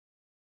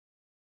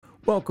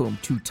Welcome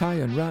to Ty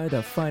and Rye,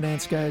 the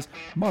Finance Guys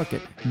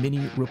Market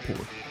Mini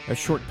Report, a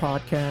short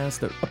podcast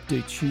that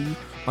updates you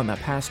on the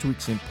past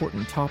week's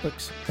important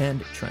topics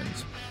and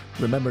trends.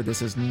 Remember,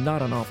 this is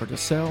not an offer to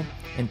sell,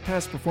 and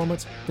past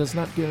performance does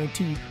not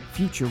guarantee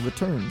future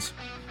returns.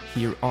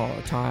 Here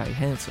are Ty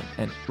Hansen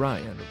and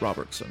Ryan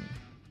Robertson.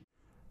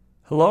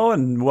 Hello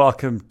and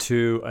welcome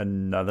to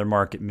another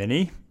Market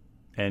Mini,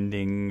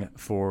 ending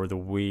for the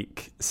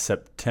week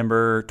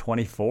September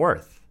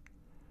 24th.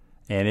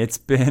 And it's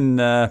been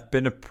a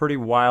pretty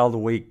wild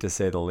week, to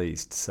say the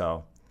least.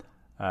 So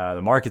the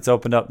markets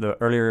opened up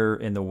earlier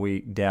in the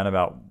week down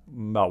about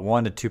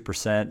 1% to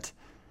 2%,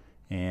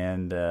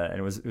 and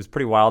it was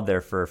pretty wild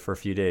there for a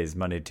few days,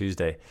 Monday to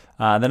Tuesday.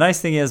 The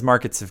nice thing is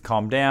markets have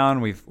calmed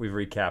down. We've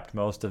recapped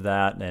most of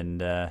that,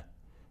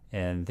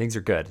 and things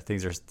are good.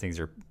 Things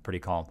are pretty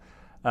calm.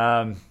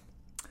 A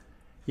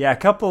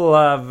couple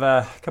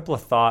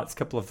of thoughts,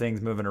 couple of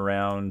things moving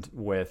around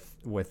with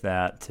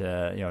that,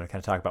 to kind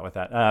of talk about with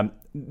that.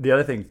 The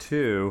other thing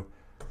too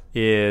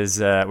is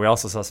we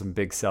also saw some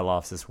big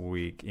sell-offs this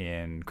week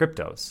in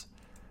cryptos.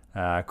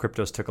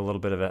 Cryptos took a little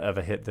bit of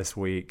a hit this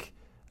week,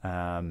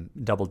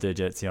 double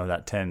digits,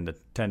 that 10 to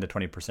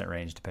 20%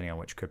 range, depending on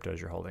which cryptos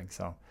you're holding.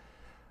 So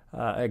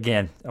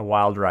again, a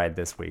wild ride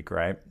this week,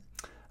 right?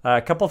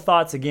 A couple of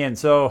thoughts again.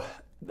 So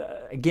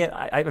again,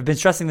 I've been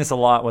stressing this a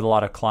lot with a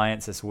lot of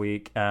clients this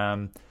week.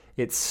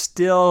 It's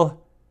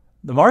still,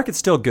 the market's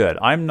still good.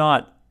 I'm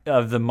not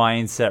of the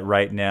mindset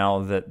right now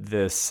that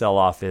this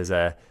sell-off is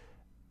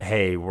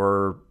hey,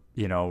 we're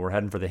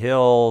heading for the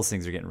hills.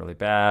 Things are getting really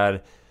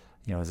bad.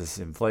 Is this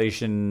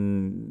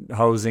inflation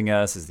hosing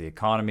us? Is the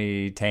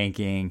economy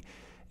tanking?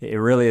 It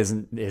really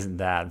isn't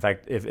that. In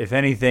fact, if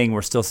anything,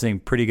 we're still seeing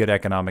pretty good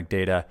economic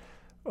data.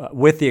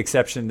 With the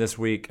exception this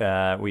week,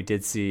 we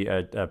did see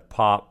a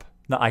pop.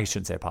 No, I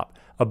shouldn't say pop.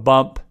 A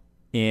bump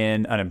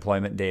in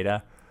unemployment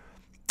data,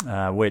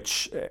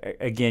 which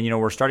again,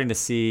 we're starting to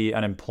see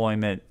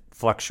unemployment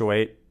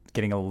fluctuate,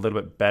 getting a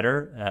little bit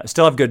better.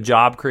 Still have good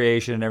job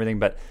creation and everything,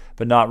 but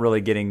not really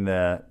getting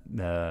the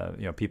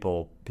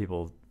people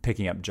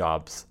picking up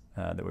jobs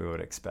that we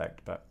would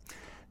expect. But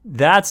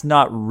that's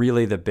not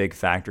really the big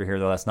factor here,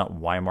 though. That's not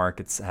why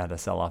markets had a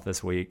sell-off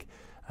this week.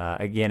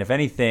 Again, if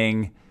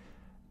anything,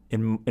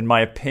 in my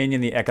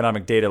opinion, the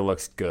economic data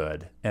looks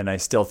good, and I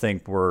still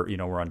think we're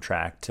on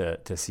track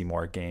to see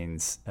more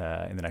gains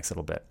in the next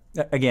little bit.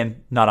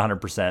 Again, not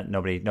 100%.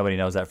 Nobody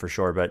knows that for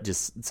sure, but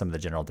just some of the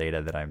general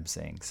data that I'm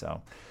seeing.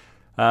 So,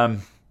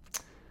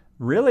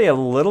 really, a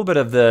little bit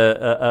of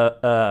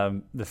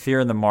the fear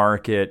in the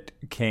market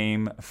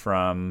came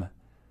from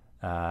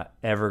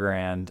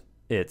Evergrande.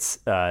 It's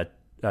a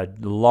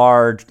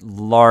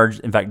large,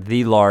 in fact,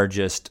 the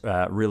largest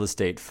real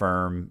estate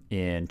firm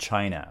in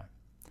China.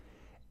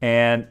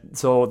 And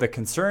so the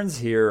concerns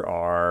here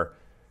are,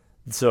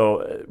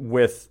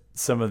 with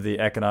some of the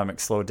economic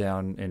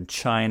slowdown in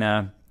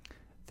China,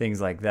 things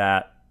like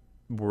that,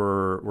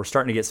 we're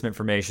starting to get some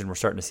information. We're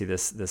starting to see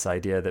this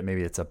idea that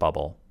maybe it's a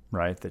bubble,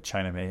 right? That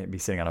China may be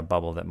sitting on a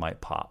bubble that might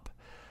pop.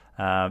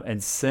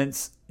 And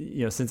since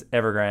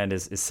Evergrande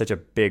is such a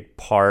big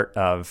part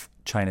of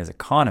China's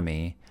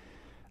economy,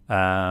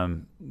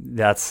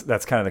 that's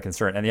kind of the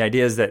concern. And the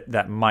idea is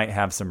that might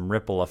have some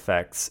ripple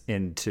effects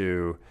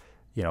into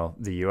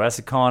the U.S.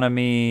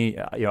 economy,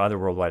 other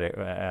worldwide,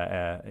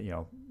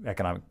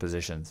 economic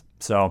positions.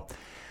 So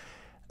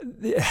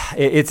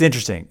it's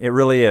interesting. It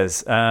really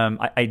is.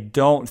 I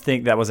don't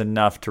think that was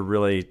enough to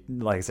really,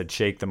 like I said,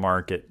 shake the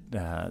market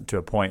to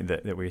a point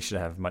that we should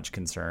have much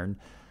concern.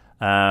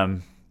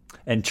 And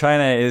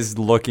China is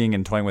looking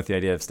and toying with the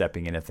idea of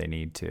stepping in if they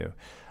need to.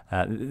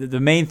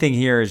 The main thing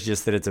here is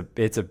just that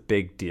it's a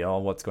big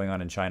deal what's going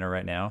on in China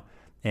right now,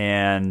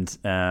 and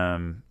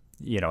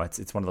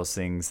it's one of those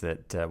things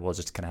that we'll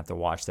just kind of have to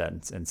watch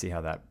that and see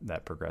how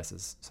that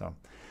progresses. So,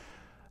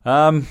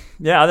 other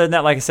than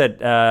that, like I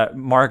said,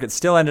 market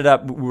still ended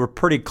up, we were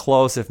pretty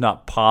close, if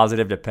not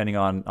positive, depending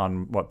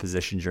on what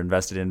positions you're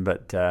invested in.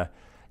 But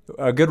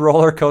a good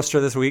roller coaster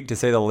this week, to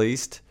say the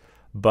least.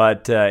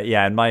 But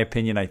in my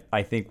opinion,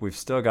 I think we've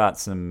still got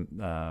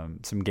some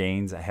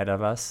gains ahead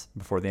of us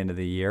before the end of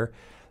the year.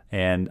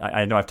 And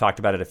I know I've talked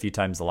about it a few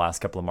times the last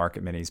couple of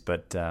market minis,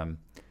 but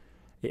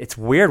it's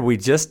weird. We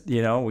just,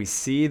 we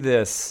see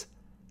this,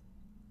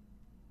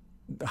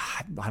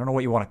 I don't know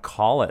what you want to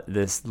call it,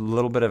 this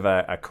little bit of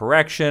a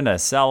correction, a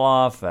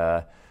sell-off,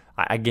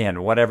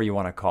 again, whatever you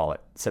want to call it.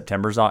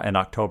 September's and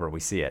October, we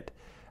see it.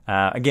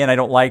 Again, I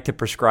don't like to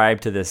prescribe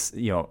to this,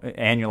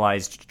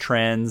 annualized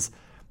trends,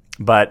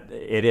 but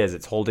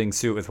it's holding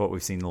suit with what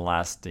we've seen in the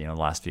last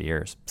few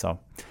years. So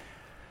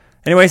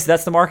anyways,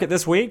 that's the market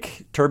this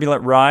week.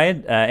 Turbulent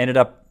ride, ended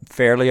up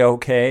fairly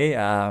okay.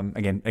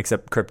 Again,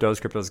 except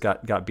cryptos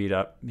got beat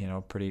up,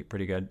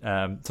 pretty good.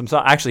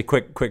 Actually,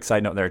 quick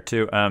side note there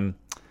too.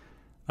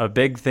 A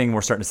big thing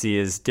we're starting to see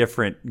is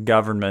different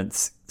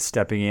governments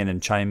stepping in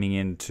and chiming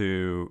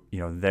into,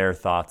 their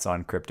thoughts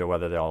on crypto,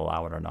 whether they'll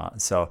allow it or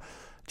not. So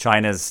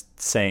China's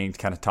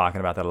talking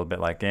about that a little bit,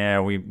 like,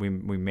 we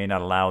may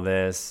not allow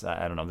this.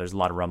 I don't know. There's a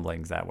lot of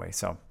rumblings that way.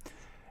 So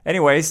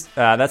anyways,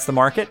 that's the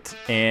market,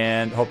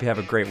 and hope you have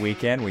a great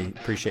weekend. We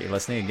appreciate you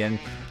listening. Again,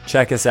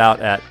 check us out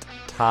at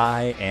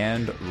Ty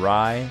and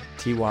Rye,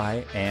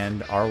 Ty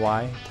and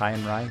RY,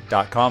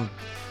 tyandrye.com.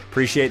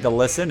 Appreciate the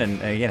listen,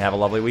 and again, have a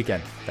lovely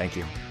weekend. Thank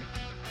you.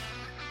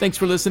 Thanks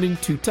for listening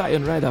to Ty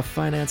and Rye, the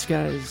Finance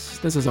Guys.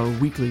 This is our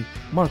weekly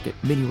market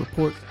mini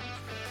report.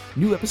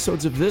 New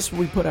episodes of this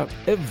will be put out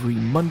every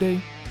Monday,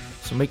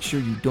 so make sure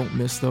you don't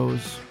miss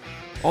those.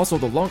 Also,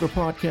 the longer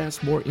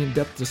podcasts, more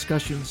in-depth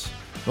discussions,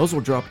 those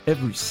will drop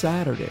every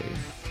Saturday.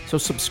 So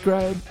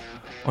subscribe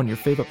on your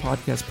favorite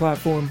podcast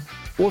platform,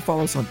 or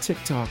follow us on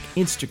TikTok,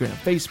 Instagram,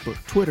 Facebook,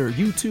 Twitter,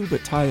 YouTube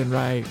at Ty and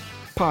Rye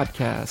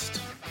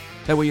Podcast.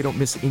 That way you don't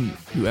miss any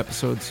new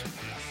episodes.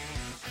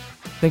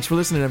 Thanks for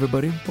listening,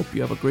 everybody. Hope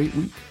you have a great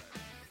week.